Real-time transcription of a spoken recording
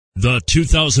The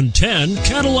 2010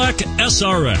 Cadillac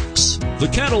SRX. The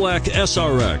Cadillac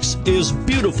SRX is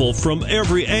beautiful from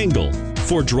every angle.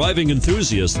 For driving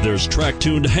enthusiasts, there's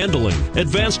track-tuned handling,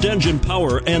 advanced engine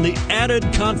power, and the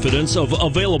added confidence of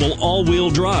available all-wheel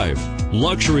drive.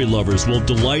 Luxury lovers will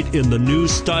delight in the new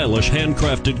stylish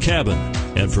handcrafted cabin.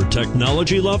 And for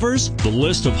technology lovers, the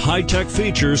list of high-tech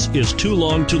features is too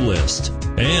long to list.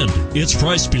 And it's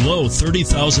priced below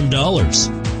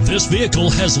 $30,000. This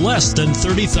vehicle has less than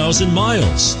 30,000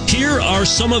 miles. Here are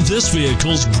some of this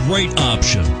vehicle's great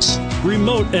options: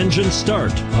 remote engine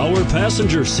start, power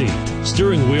passenger seat,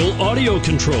 steering wheel audio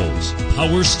controls,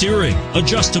 power steering,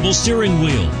 adjustable steering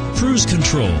wheel, cruise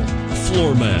control,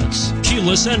 floor mats,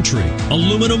 keyless entry,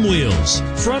 aluminum wheels,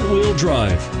 front wheel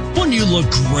drive. Wouldn't you look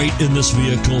great in this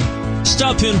vehicle?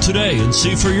 Stop in today and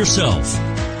see for yourself.